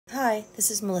Hi, this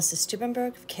is Melissa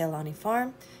Stubenberg of Kailani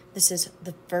Farm. This is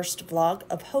the first vlog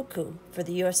of Hoku for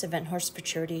the U.S. Event Horse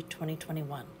Futurity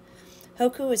 2021.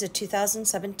 Hoku is a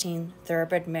 2017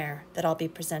 thoroughbred mare that I'll be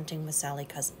presenting with Sally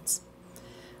Cousins.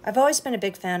 I've always been a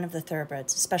big fan of the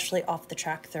thoroughbreds, especially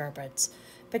off-the-track thoroughbreds.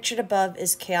 Pictured above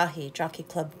is Keahi, Jockey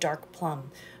Club Dark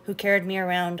Plum, who carried me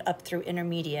around up through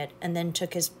intermediate and then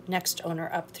took his next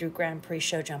owner up through Grand Prix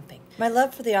show jumping. My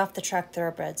love for the off-the-track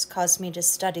thoroughbreds caused me to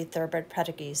study thoroughbred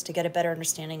pedigrees to get a better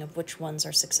understanding of which ones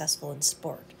are successful in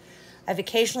sport. I've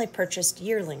occasionally purchased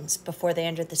yearlings before they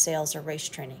entered the sales or race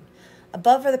training.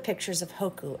 Above are the pictures of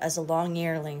Hoku as a long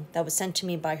yearling that was sent to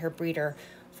me by her breeder,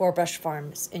 Forbrush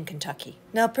Farms in Kentucky.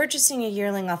 Now, purchasing a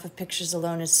yearling off of pictures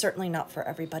alone is certainly not for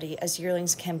everybody, as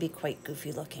yearlings can be quite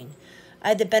goofy looking. I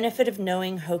had the benefit of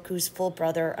knowing Hoku's full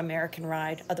brother, American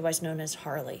Ride, otherwise known as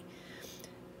Harley.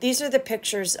 These are the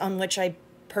pictures on which I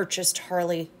purchased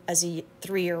Harley as a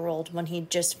 3-year-old when he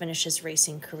just finished his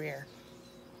racing career.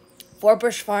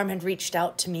 Forbrush Farm had reached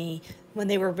out to me when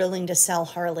they were willing to sell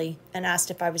Harley and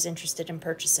asked if I was interested in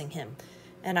purchasing him,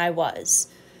 and I was.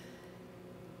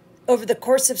 Over the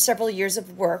course of several years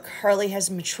of work, Harley has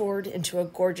matured into a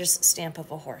gorgeous stamp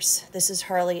of a horse. This is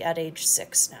Harley at age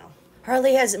 6 now.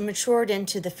 Harley has matured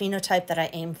into the phenotype that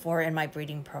I aim for in my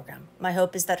breeding program. My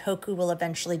hope is that Hoku will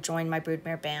eventually join my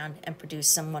broodmare band and produce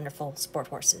some wonderful sport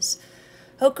horses.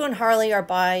 Hoku and Harley are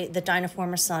by the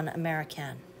Dynaformer son,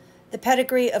 American. The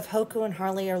pedigree of Hoku and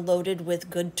Harley are loaded with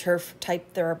good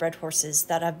turf-type thoroughbred horses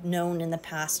that I've known in the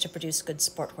past to produce good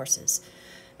sport horses.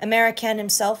 American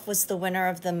himself was the winner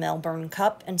of the Melbourne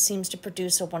Cup and seems to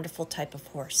produce a wonderful type of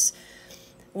horse.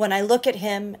 When I look at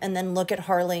him and then look at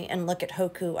Harley and look at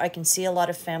Hoku, I can see a lot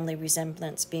of family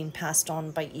resemblance being passed on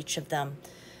by each of them.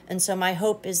 And so my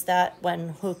hope is that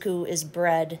when Hoku is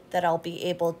bred, that I'll be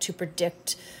able to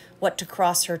predict what to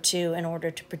cross her to in order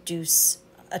to produce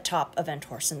a top event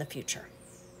horse in the future.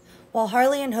 While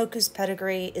Harley and Hoku's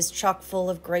pedigree is chock full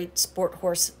of great sport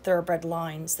horse thoroughbred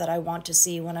lines that I want to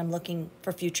see when I'm looking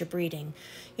for future breeding,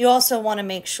 you also want to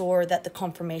make sure that the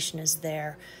conformation is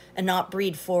there and not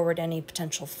breed forward any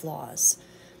potential flaws.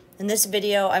 In this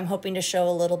video, I'm hoping to show a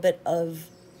little bit of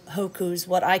Hoku's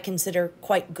what I consider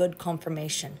quite good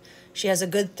conformation. She has a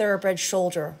good thoroughbred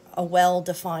shoulder, a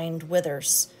well-defined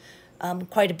withers,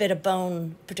 quite a bit of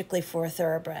bone, particularly for a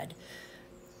thoroughbred.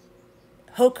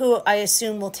 Hoku, I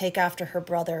assume, will take after her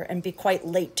brother and be quite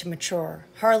late to mature.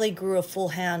 Harley grew a full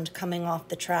hand coming off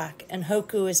the track, and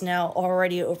Hoku is now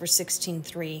already over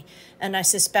 16.3, and I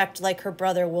suspect, like her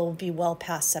brother, will be well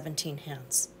past 17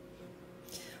 hands.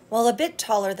 While a bit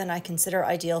taller than I consider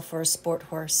ideal for a sport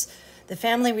horse, the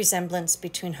family resemblance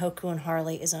between Hoku and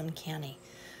Harley is uncanny.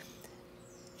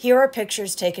 Here are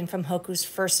pictures taken from Hoku's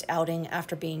first outing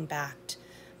after being backed.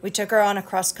 We took her on a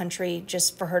cross-country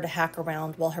just for her to hack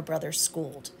around while her brother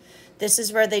schooled. This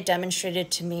is where they demonstrated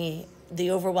to me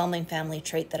the overwhelming family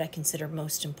trait that I consider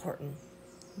most important: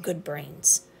 good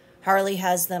brains. Harley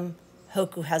has them,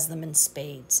 Hoku has them in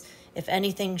spades. If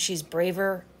anything, she's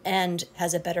braver and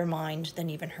has a better mind than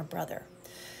even her brother.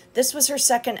 This was her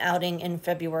second outing in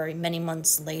February, many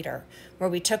months later,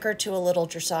 where we took her to a little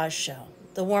dressage show.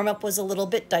 The warm-up was a little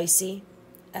bit dicey,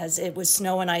 as it was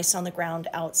snow and ice on the ground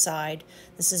outside.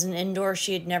 This is an indoor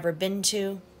she had never been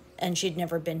to, and she'd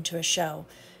never been to a show,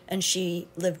 and she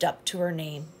lived up to her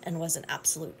name and was an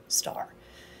absolute star.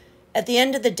 At the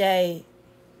end of the day,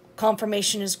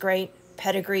 conformation is great,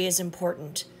 pedigree is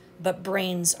important, but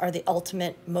brains are the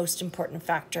ultimate, most important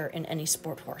factor in any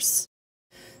sport horse.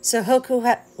 So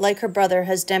Hoku, like her brother,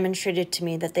 has demonstrated to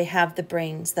me that they have the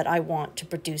brains that I want to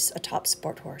produce a top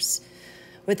sport horse.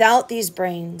 Without these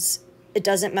brains, it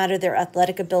doesn't matter their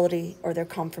athletic ability or their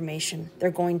conformation.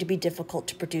 They're going to be difficult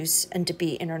to produce and to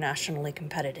be internationally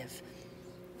competitive.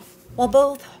 While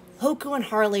both Hoku and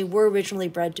Harley were originally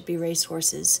bred to be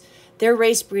racehorses, their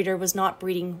race breeder was not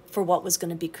breeding for what was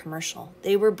going to be commercial.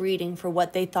 They were breeding for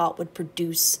what they thought would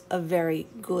produce a very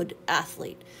good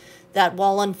athlete, that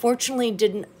while unfortunately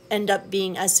didn't end up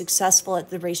being as successful at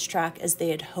the racetrack as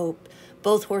they had hoped,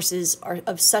 both horses are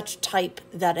of such type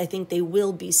that I think they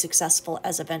will be successful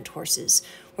as event horses,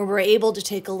 where we're able to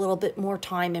take a little bit more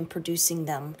time in producing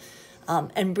them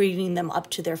and breeding them up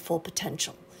to their full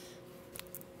potential.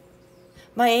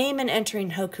 My aim in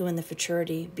entering Hoku in the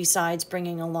Futurity, besides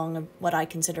bringing along what I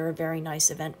consider a very nice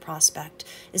event prospect,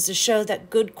 is to show that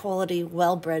good quality,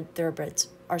 well-bred thoroughbreds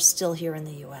are still here in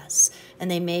the US, and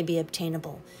they may be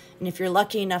obtainable. And if you're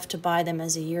lucky enough to buy them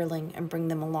as a yearling and bring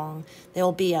them along,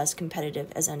 they'll be as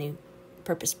competitive as any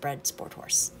purpose-bred sport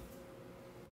horse.